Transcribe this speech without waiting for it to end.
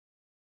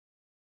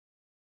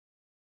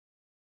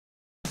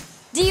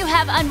Do you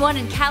have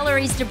unwanted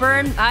calories to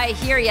burn? I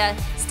hear ya.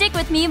 Stick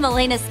with me,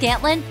 Melena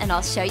Scantlin, and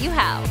I'll show you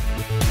how.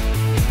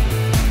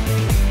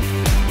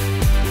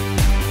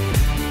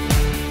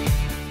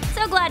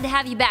 So glad to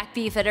have you back,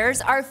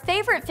 BeFitters. Our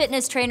favorite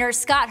fitness trainer,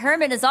 Scott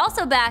Herman, is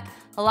also back,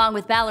 along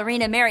with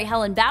ballerina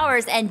Helen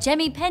Bowers and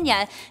Jimmy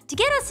Peña, to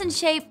get us in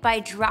shape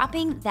by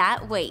dropping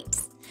that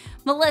weight.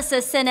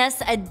 Melissa sent us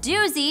a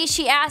doozy.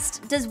 She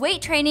asked, does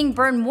weight training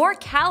burn more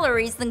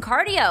calories than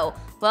cardio?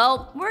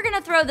 Well, we're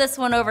gonna throw this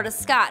one over to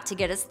Scott to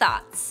get his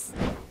thoughts.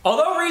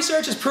 Although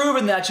research has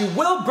proven that you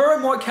will burn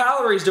more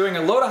calories during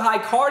a low to high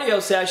cardio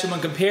session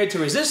when compared to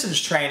resistance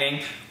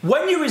training,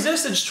 when you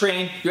resistance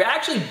train, you're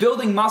actually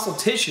building muscle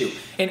tissue.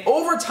 And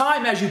over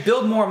time, as you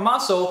build more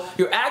muscle,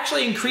 you're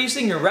actually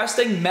increasing your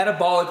resting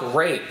metabolic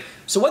rate.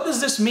 So what does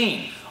this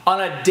mean?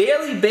 On a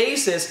daily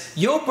basis,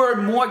 you'll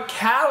burn more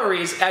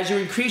calories as you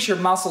increase your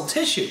muscle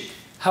tissue.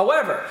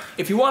 However,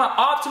 if you want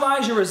to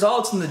optimize your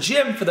results in the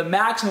gym for the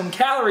maximum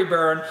calorie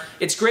burn,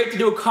 it's great to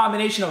do a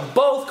combination of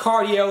both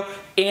cardio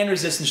and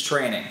resistance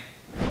training.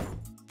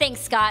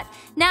 Thanks, Scott.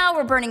 Now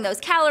we're burning those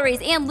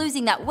calories and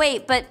losing that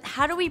weight, but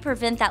how do we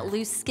prevent that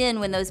loose skin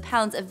when those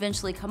pounds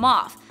eventually come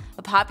off?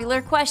 A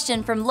popular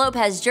question from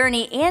Lopez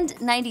Journey and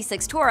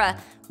 96 Tora.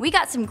 We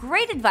got some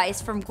great advice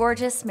from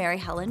gorgeous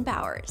Helen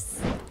Bowers.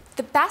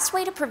 The best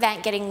way to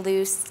prevent getting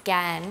loose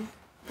skin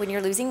when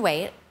you're losing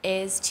weight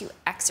is to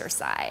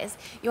exercise.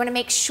 You want to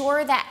make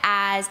sure that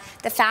as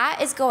the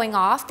fat is going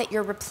off, that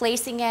you're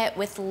replacing it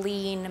with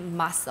lean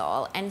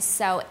muscle. And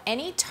so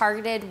any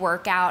targeted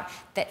workout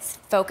that's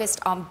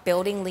focused on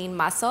building lean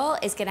muscle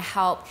is going to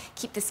help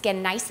keep the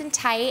skin nice and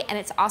tight, and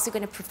it's also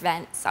going to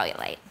prevent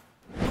cellulite.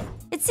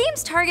 It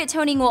seems target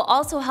toning will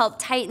also help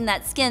tighten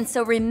that skin,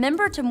 so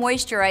remember to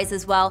moisturize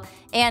as well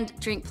and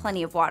drink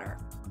plenty of water.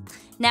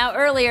 Now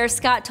earlier,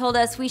 Scott told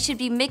us we should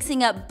be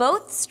mixing up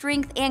both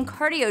strength and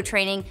cardio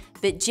training,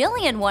 but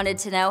Jillian wanted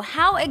to know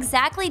how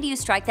exactly do you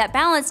strike that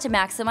balance to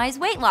maximize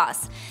weight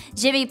loss?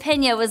 Jimmy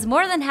Peña was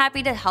more than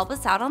happy to help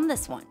us out on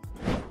this one.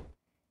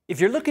 If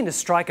you're looking to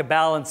strike a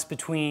balance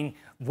between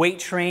weight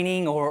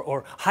training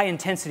or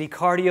high-intensity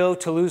cardio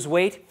to lose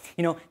weight,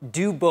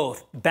 do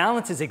both.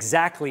 Balance is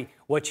exactly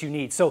what you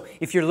need. So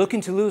if you're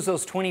looking to lose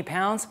those 20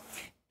 pounds,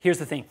 here's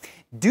the thing.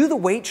 Do the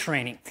weight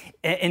training.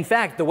 In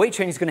fact, the weight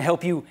training is going to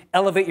help you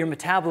elevate your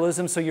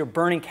metabolism so you're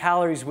burning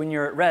calories when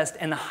you're at rest.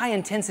 And the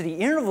high-intensity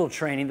interval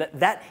training,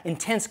 that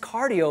intense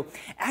cardio,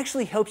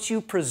 actually helps you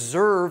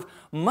preserve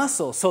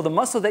muscle. So the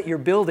muscle that you're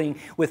building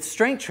with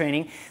strength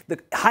training, the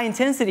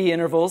high-intensity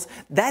intervals,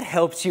 that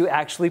helps you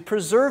actually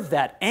preserve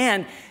that.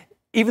 And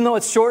even though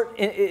it's short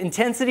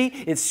intensity,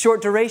 it's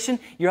short duration,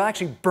 you're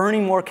actually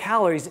burning more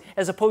calories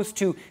as opposed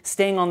to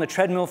staying on the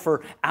treadmill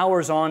for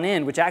hours on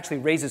end, which actually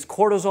raises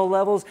cortisol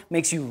levels,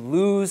 makes you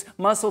lose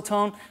muscle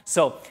tone.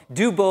 So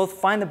do both,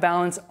 find the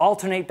balance,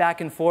 alternate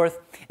back and forth,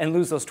 and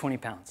lose those 20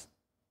 pounds.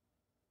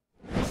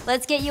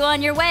 Let's get you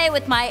on your way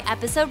with my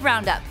episode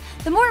roundup.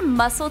 The more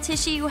muscle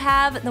tissue you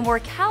have, the more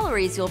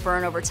calories you'll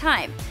burn over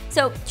time.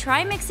 So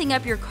try mixing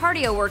up your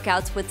cardio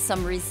workouts with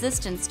some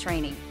resistance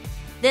training.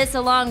 This,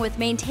 along with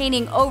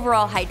maintaining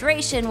overall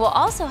hydration, will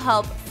also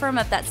help firm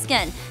up that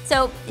skin.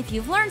 So if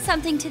you've learned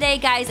something today,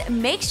 guys,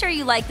 make sure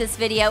you like this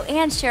video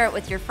and share it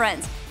with your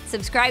friends.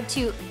 Subscribe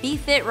to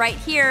BeFit right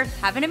here.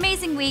 Have an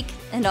amazing week,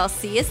 and I'll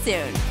see you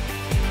soon.